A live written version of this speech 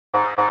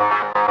We're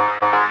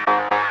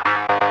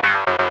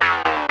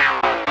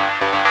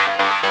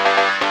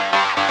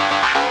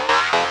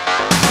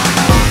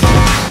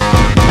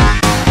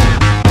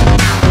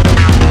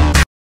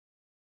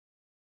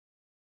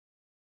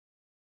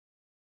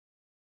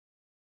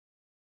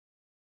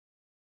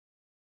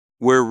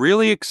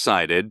really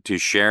excited to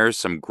share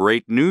some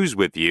great news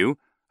with you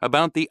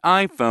about the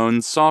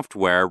iPhone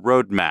software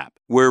roadmap.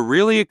 We're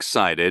really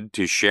excited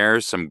to share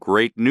some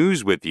great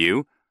news with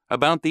you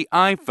about the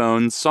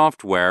iPhone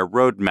software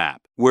roadmap.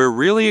 We're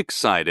really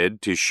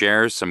excited to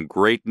share some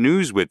great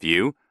news with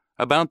you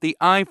about the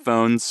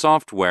iPhone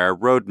software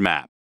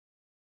roadmap.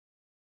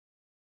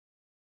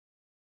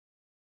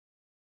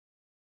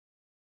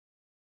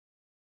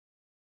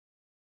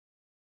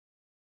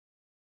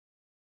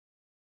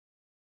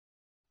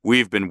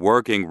 We've been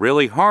working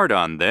really hard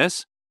on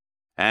this,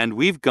 and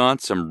we've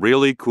got some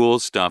really cool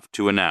stuff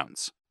to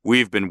announce.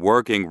 We've been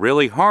working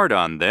really hard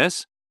on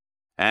this,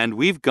 and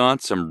we've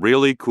got some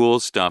really cool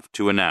stuff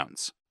to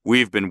announce.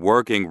 We've been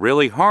working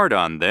really hard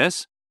on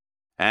this,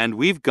 and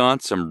we've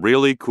got some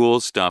really cool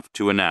stuff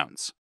to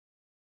announce.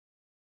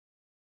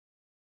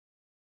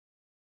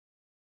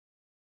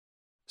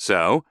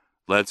 So,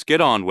 let's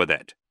get on with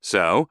it.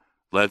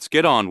 Let's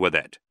get on with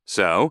it.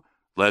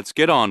 Let's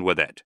get on with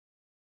it.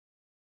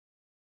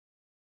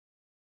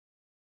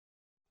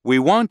 We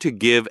want to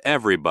give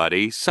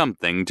everybody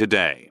something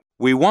today.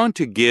 We want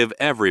to give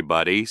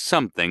everybody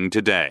something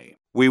today.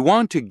 We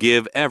want to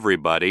give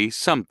everybody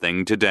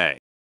something today.